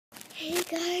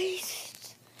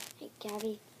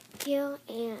Gabby here,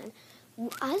 and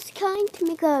I was trying to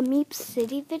make a Meep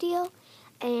City video,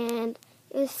 and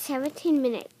it was 17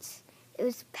 minutes. It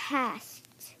was past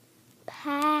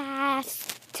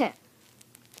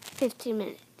 15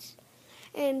 minutes.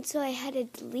 And so I had to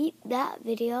delete that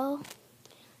video.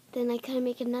 Then I couldn't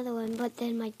make another one, but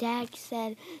then my dad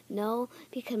said no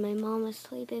because my mom was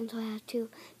sleeping, so I had to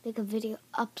make a video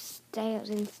upstairs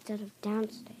instead of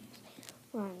downstairs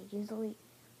where I usually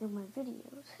make my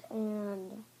videos.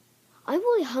 And I'm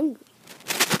really hungry,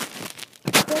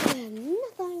 but I have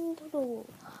nothing to do.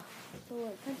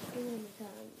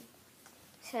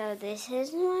 So So this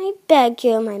is my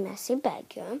bedroom, my messy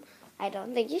bedroom. I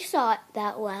don't think you saw it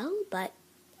that well, but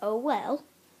oh well.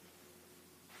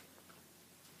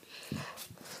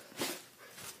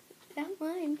 Don't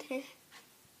mind. I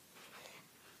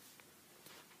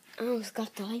almost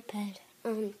got the iPad.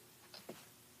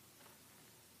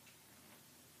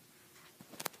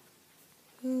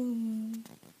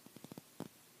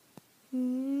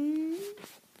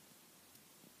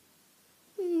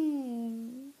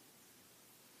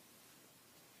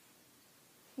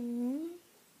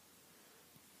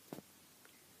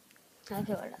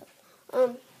 Okay,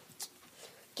 whatever.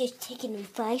 Just taking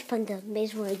advice from the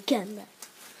miserable gunner.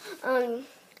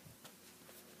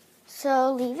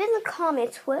 So leave in the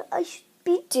comments what I should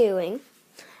be doing,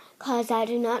 because I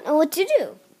do not know what to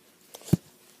do.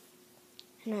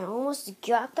 And I almost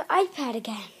dropped the iPad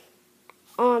again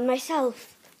on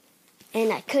myself,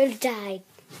 and I could have died.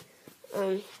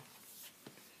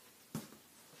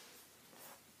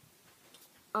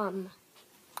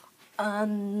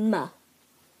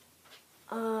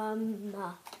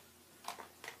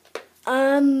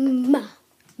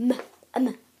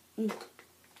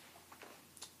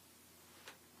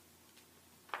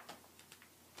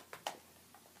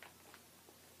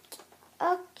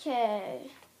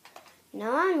 Okay,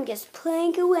 now I'm just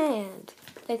playing around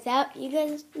without you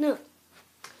guys know.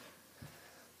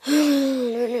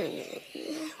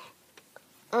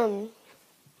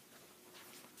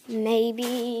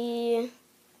 Maybe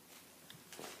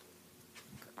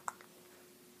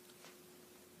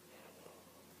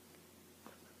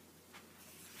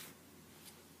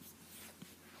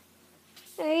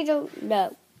I don't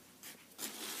know.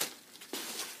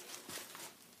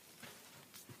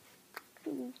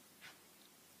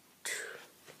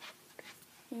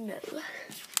 No.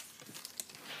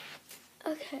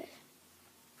 Okay.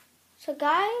 So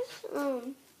guys,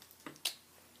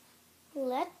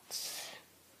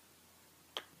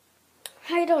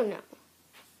 I don't know.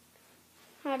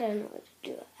 I don't know what to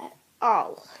do at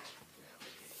all.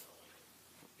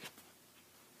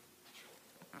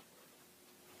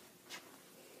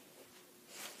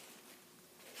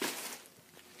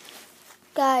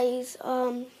 Guys,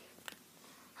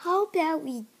 how about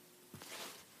we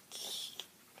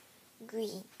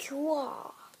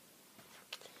draw?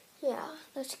 Yeah,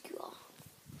 let's draw.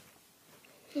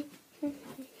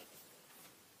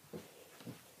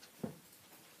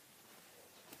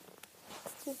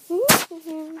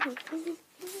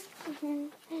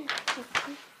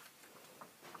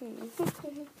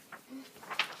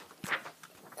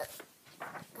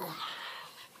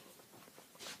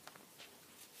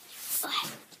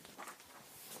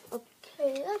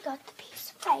 Okay, I got the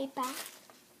piece of paper.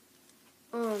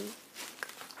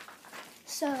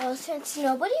 So since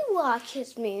nobody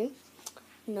watches me,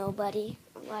 nobody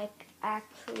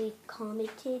actually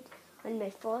commented on my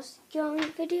first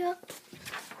drawing video,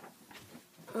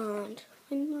 and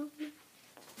I'm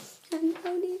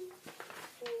loading.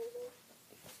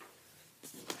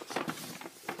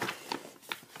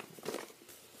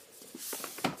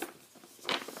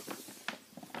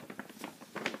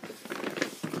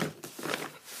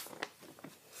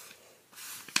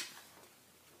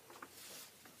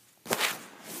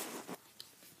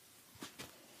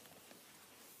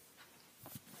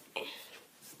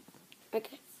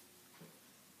 Okay.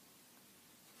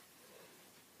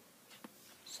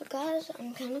 So guys,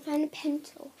 I'm gonna find a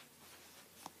pencil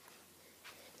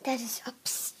that is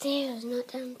upstairs, not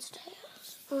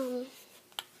downstairs. Don't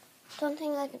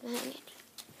think I can find it.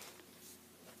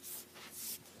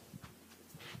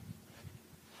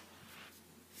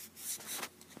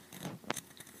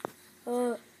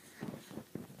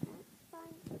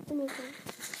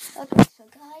 Okay, so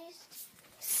guys,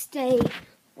 stay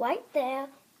right there.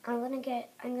 I'm gonna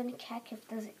check if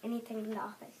there's anything in the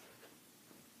office.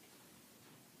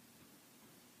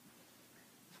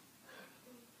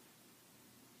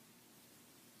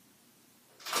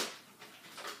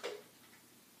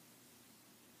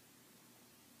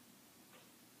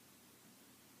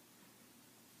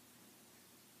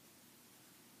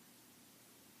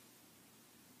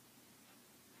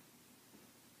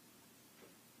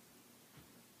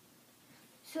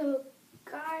 So,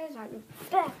 guys, I'm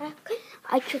back.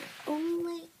 I could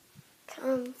only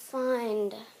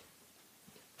find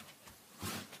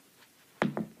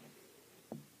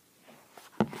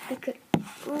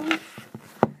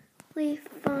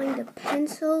a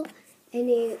pencil and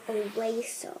an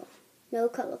eraser. No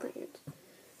color crayons.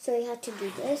 So I had to do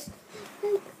this.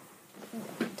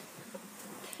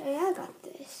 Okay, I got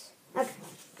this. Okay.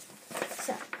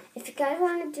 So, if you guys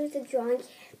want to do the drawing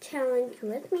challenge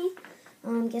with me,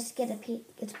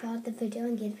 just pause the video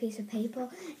and get a piece of paper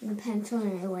and a pencil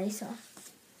and an eraser.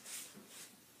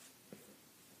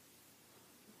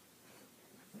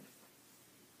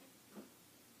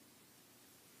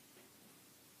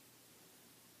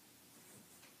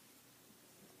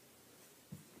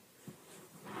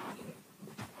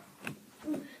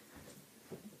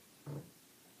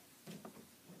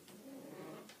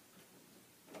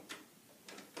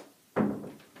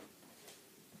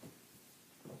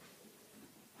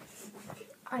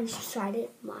 I decided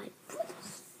my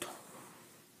brother's door.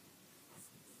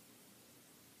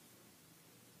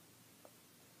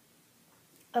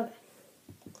 Okay.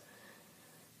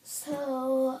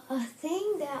 So, a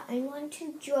thing that I want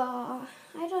to draw,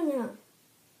 I don't know.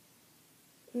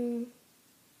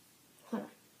 Hold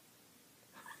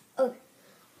on. Okay.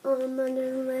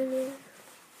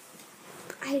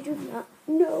 I do not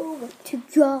know what to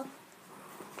draw.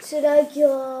 Should I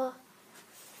draw,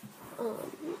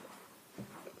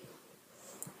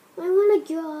 I want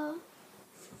to draw,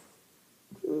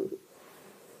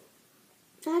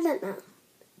 I don't know.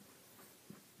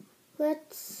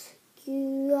 Let's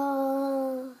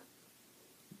draw,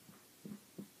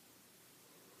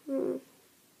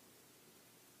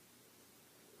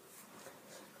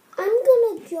 I'm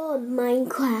gonna draw a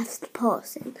Minecraft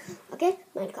person, okay?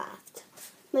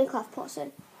 Minecraft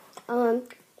person.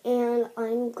 And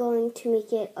I'm going to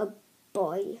make it a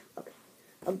boy, okay?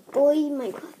 A boy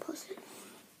Minecraft person.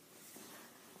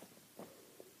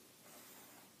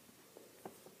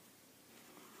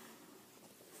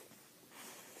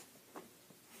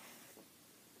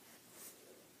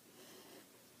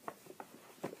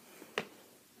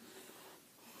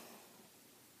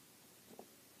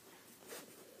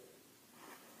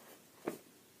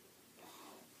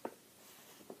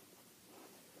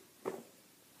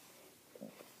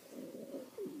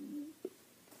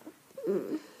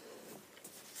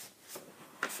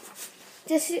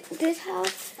 This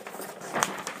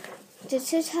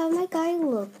is how my guy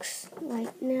looks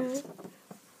right now.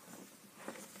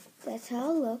 That's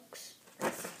how it looks.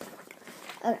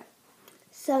 Okay.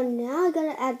 So now I'm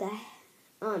gonna add the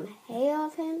hair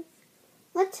of him.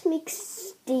 Let's make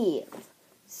Steve.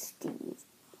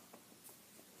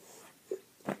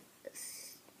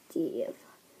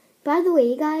 By the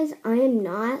way, guys, I am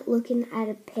not looking at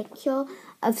a picture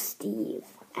of Steve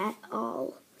at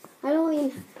all. I don't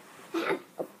even have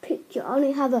a picture. I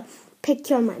only have a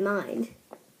picture in my mind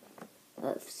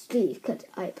of Steve because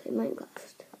I play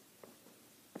Minecraft.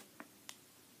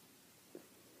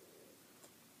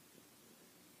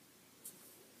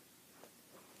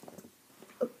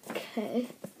 Okay.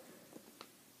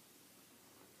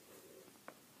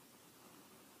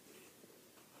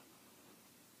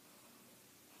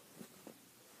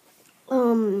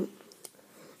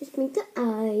 Let's make the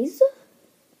eyes.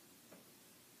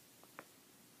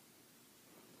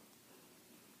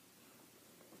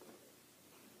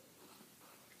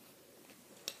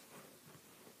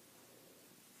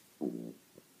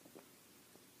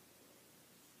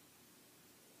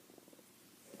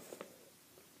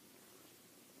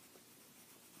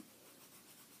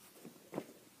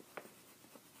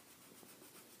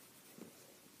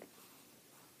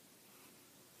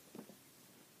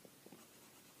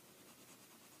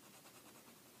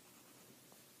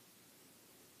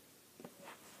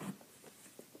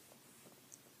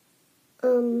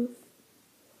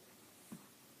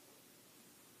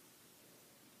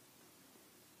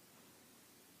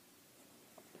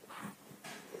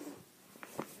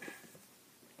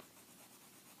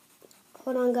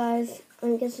 Hold on, guys.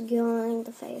 I'm just drawing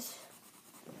the face.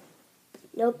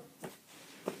 Nope.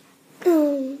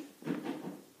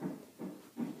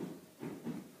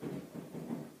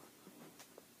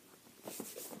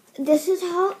 This is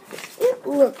how it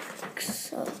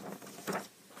looks.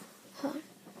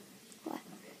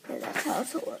 Yeah, that's how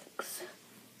it looks.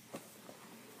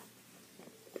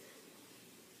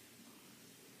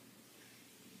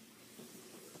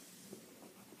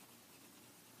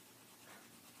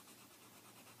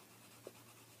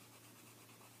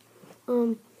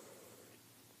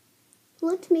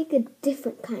 Let's make a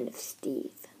different kind of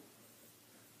Steve.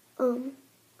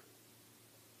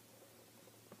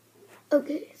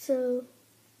 Okay, so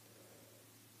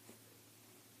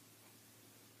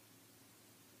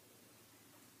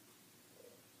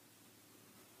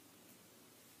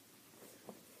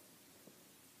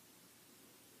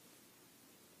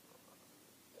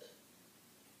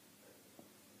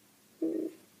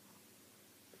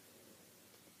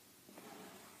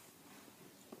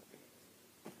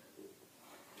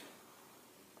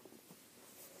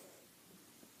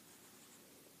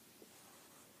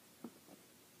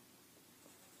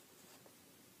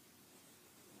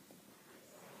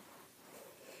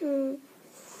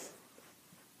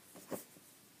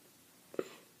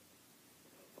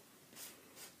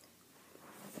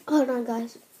Hold on,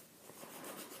 guys.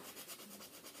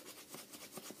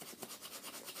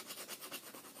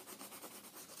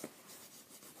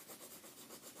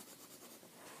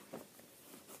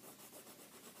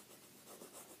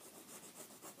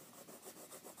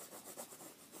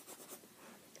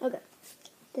 Okay,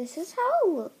 this is how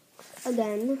it looks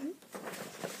again.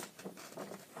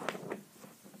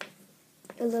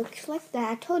 It looks like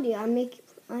that. I told you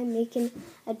I'm making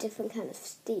a different kind of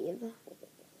Steve.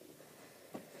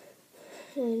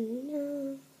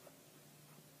 And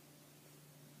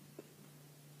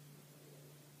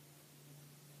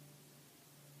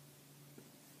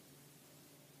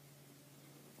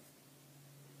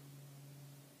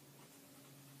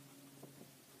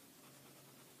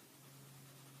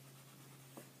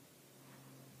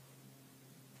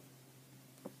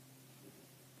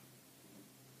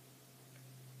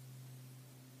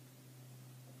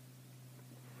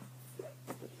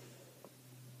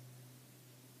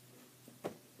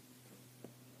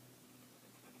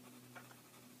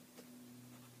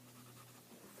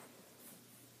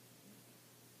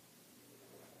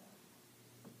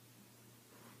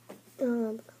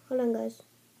hold on, guys.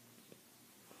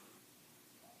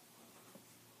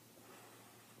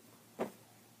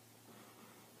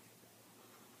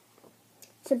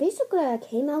 So basically, I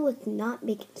came out with not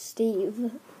making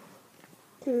Steve.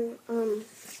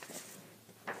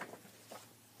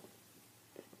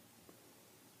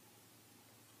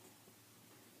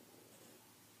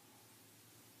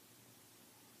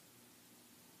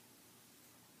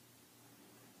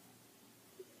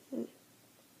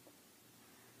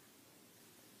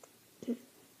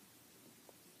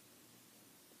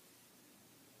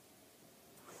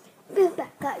 Be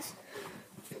back, guys.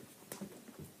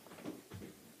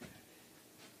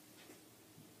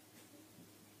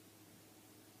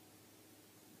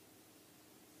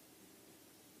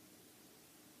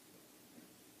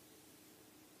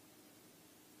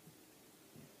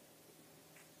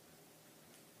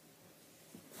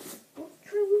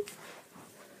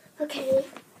 Okay.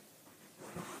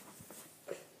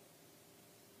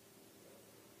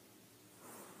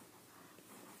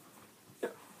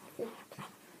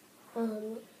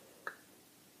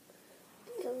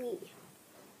 Delete.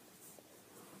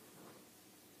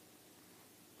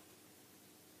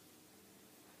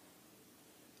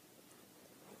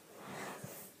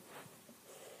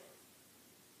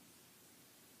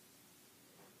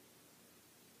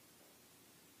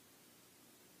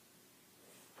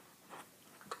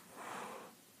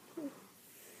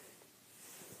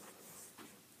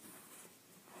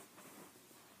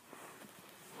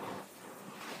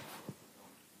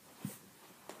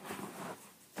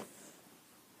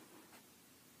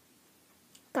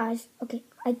 Guys, okay,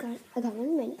 I got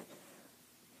 1 minute.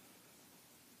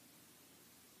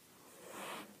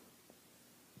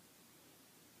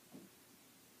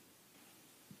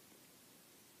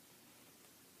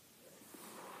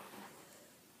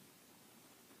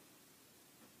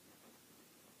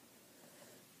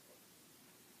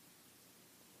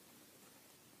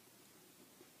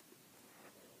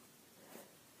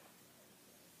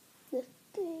 This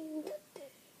thing.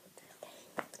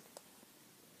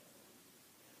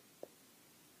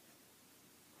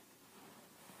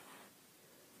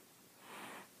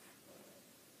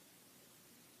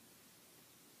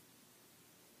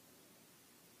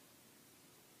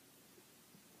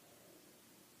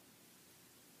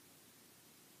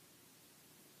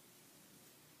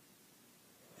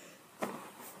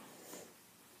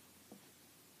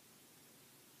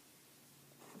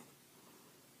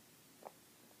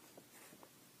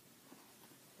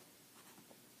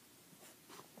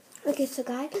 Okay, so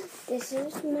guys, this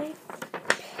is my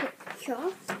picture.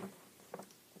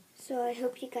 So I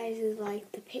hope you guys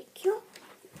like the picture.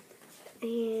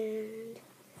 And